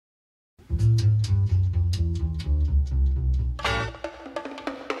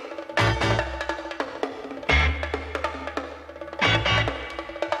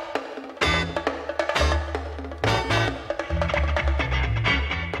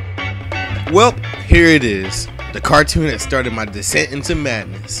Well, here it is. The cartoon that started my descent into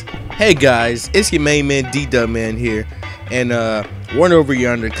madness. Hey guys, it's your main man D-Dub-Man here, and one over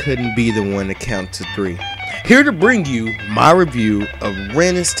yonder couldn't be the one to count to 3. Here to bring you my review of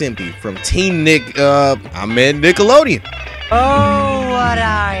Ren and Stimpy from Team Nickelodeon. Oh, what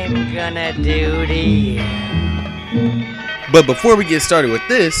I'm gonna do to you. But before we get started with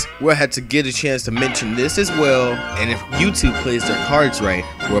this, we'll have to get a chance to mention this as well. And if YouTube plays their cards right,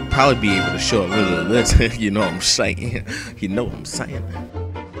 we'll probably be able to show a little of this. You know what I'm saying? You know what I'm saying?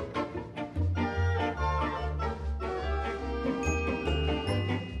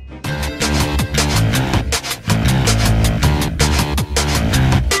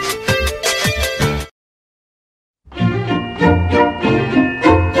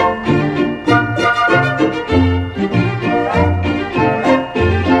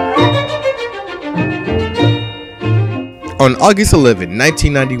 On August 11,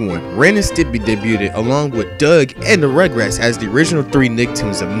 1991, Ren and Stimpy debuted along with Doug and the Rugrats as the original 3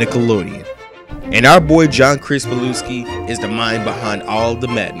 Nicktoons of Nickelodeon. And our boy John Kricfalusi is the mind behind all the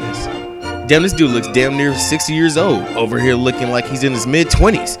madness. Damn, this dude looks damn near 60 years old, over here looking like he's in his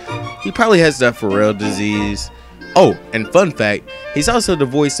mid-20s. He probably has that Pharrell disease. Oh, and fun fact, he's also the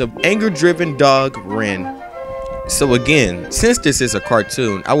voice of anger-driven dog Ren. So again, since this is a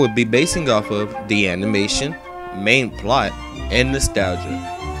cartoon, I would be basing off of the animation, main plot, and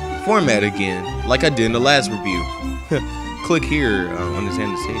nostalgia. Format again, like I did in the last review. Click here on this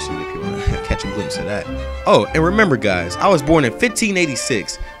annotation if you want to catch a glimpse of that. Oh, and remember guys, I was born in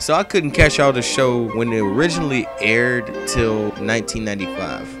 1586, so I couldn't catch all the show when it originally aired till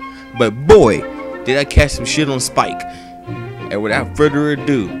 1995. But boy, did I catch some shit on Spike. And without further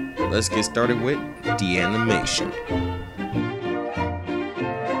ado, let's get started with the animation.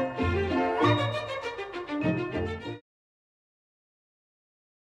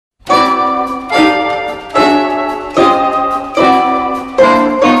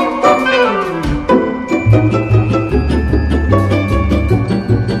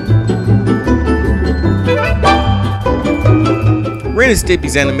 Ren and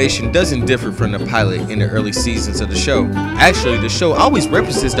Stimpy's animation doesn't differ from the pilot in the early seasons of the show. Actually, the show always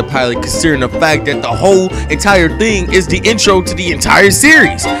references the pilot considering the fact that the whole entire thing is the intro to the entire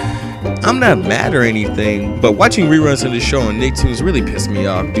series. I'm not mad or anything, but watching reruns of the show on Nicktoons really pissed me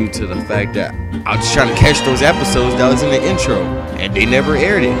off due to the fact that I was trying to catch those episodes that was in the intro, and they never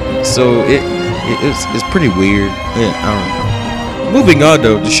aired it. So it's pretty weird. Yeah, I don't know. Moving on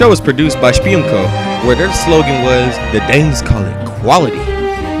though, the show was produced by Spindlelegs, where their slogan was, "The Danes call it quality."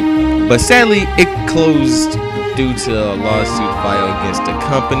 But sadly, it closed due to a lawsuit filed against the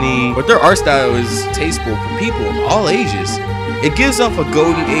company. But their art style is tasteful for people of all ages. It gives off a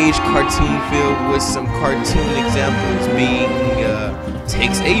golden age cartoon feel with some cartoon examples being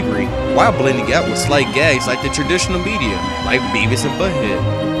Takes Avery, while blending out with slight gags like the traditional media, like Beavis and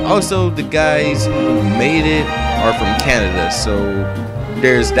Butthead. Also, the guys who made it are from Canada, so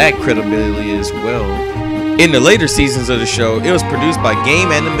there's that credibility as well. In the later seasons of the show, it was produced by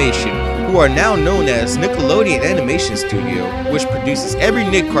Game Animation, who are now known as Nickelodeon Animation Studio, which produces every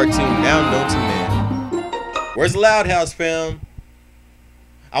Nick cartoon now known to man. Where's the Loud House film?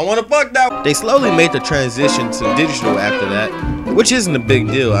 I wanna fuck that. They slowly made the transition to digital after that, which isn't a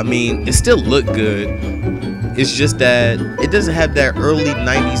big deal. I mean, it still looked good. It's just that it doesn't have that early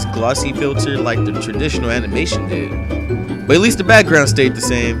 90s glossy filter like the traditional animation did. But at least the background stayed the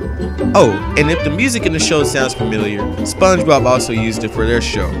same. Oh, and if the music in the show sounds familiar, SpongeBob also used it for their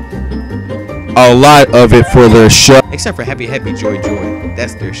show. A lot of it for their show. Except for Happy Happy Joy Joy.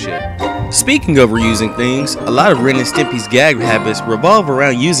 That's their shit. Speaking of reusing things, a lot of Ren and Stimpy's gag habits revolve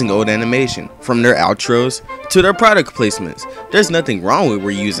around using old animation, from their outros to their product placements. There's nothing wrong with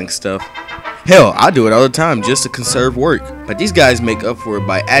reusing stuff. Hell, I do it all the time just to conserve work, but these guys make up for it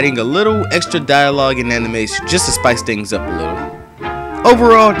by adding a little extra dialogue and animation just to spice things up a little.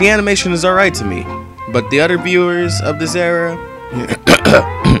 Overall, the animation is alright to me, but the other viewers of this era,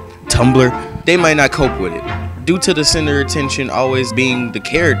 Tumblr, they might not cope with it, due to the center of attention always being the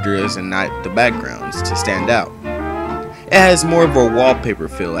characters and not the backgrounds to stand out. It has more of a wallpaper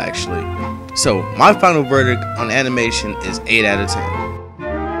feel actually. So my final verdict on animation is 8 out of 10.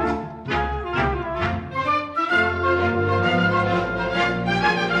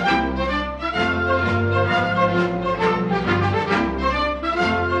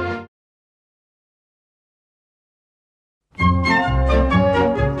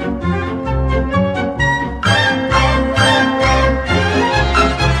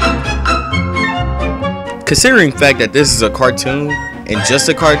 Considering the fact that this is a cartoon and just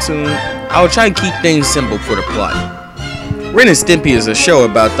a cartoon, I will try and keep things simple for the plot. Ren and Stimpy is a show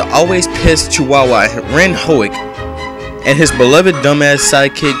about the always pissed chihuahua Ren Hoek and his beloved dumbass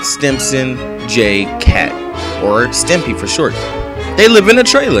sidekick Stimpson J. Cat, or Stimpy for short. They live in a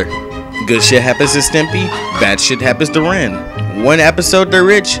trailer. Good shit happens to Stimpy, bad shit happens to Ren. One episode they're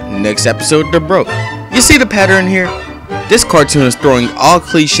rich, next episode they're broke. You see the pattern here? This cartoon is throwing all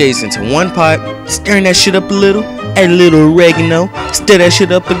cliches into one pot, stirring that shit up a little, add a little oregano, stir that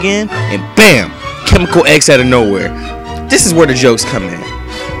shit up again, and bam! Chemical X out of nowhere. This is where the jokes come in.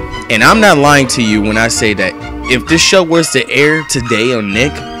 And I'm not lying to you when I say that if this show was to air today on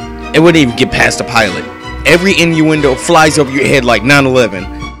Nick, it wouldn't even get past the pilot. Every innuendo flies over your head like 9/11.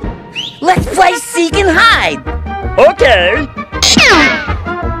 Let's play seek and hide. Okay.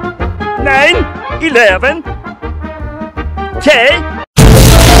 9, 11. Okay.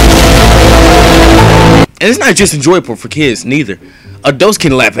 And it's not just enjoyable for kids, neither. Adults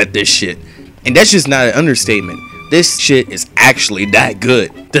can laugh at this shit. And that's just not an understatement. This shit is actually that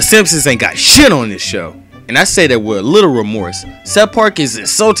good. The Simpsons ain't got shit on this show. And I say that with a little remorse. South Park is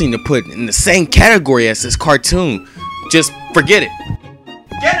insulting to put in the same category as this cartoon. Just forget it.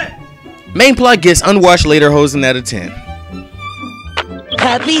 Get it! Main plot gets unwatched later hosing out of 10.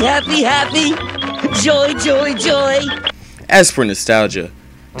 Happy, happy, happy. Joy, joy, joy. As for nostalgia,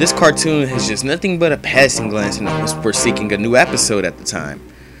 this cartoon has just nothing but a passing glance and was for seeking a new episode at the time.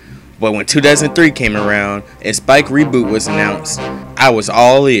 But when 2003 came around and Spike Reboot was announced, I was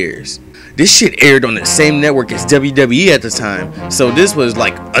all ears. This shit aired on the same network as WWE at the time, so this was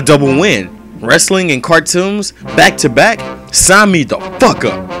like a double win. Wrestling and cartoons, back to back, sign me the fuck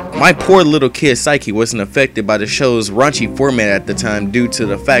up. My poor little kid psyche wasn't affected by the show's raunchy format at the time due to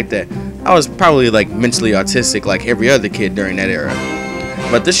the fact that I was probably like mentally autistic like every other kid during that era.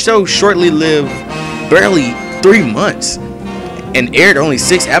 But the show shortly lived barely 3 months and aired only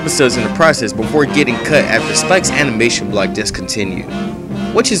 6 episodes in the process before getting cut after Spike's animation block discontinued,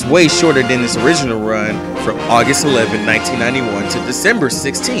 which is way shorter than its original run from August 11, 1991 to December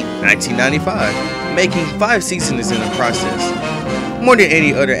 16, 1995, making 5 seasons in the process. More than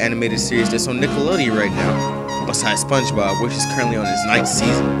any other animated series that's on Nickelodeon right now, besides SpongeBob, which is currently on its 9th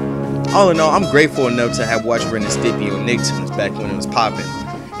season. All in all, I'm grateful enough to have watched Ren and Stimpy on Nicktoons back when it was popping,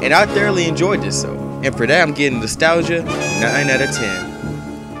 and I thoroughly enjoyed this show. And for that, I'm getting nostalgia 9 out of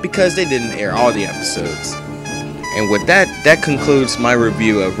 10, because they didn't air all the episodes. And with that, that concludes my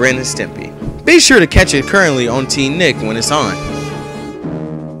review of Ren and Stimpy. Be sure to catch it currently on Teen Nick when it's on.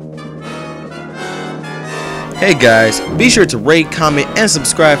 Hey guys, be sure to rate, comment, and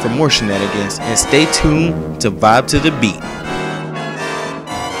subscribe for more shenanigans, and stay tuned to Vibe to the Beat.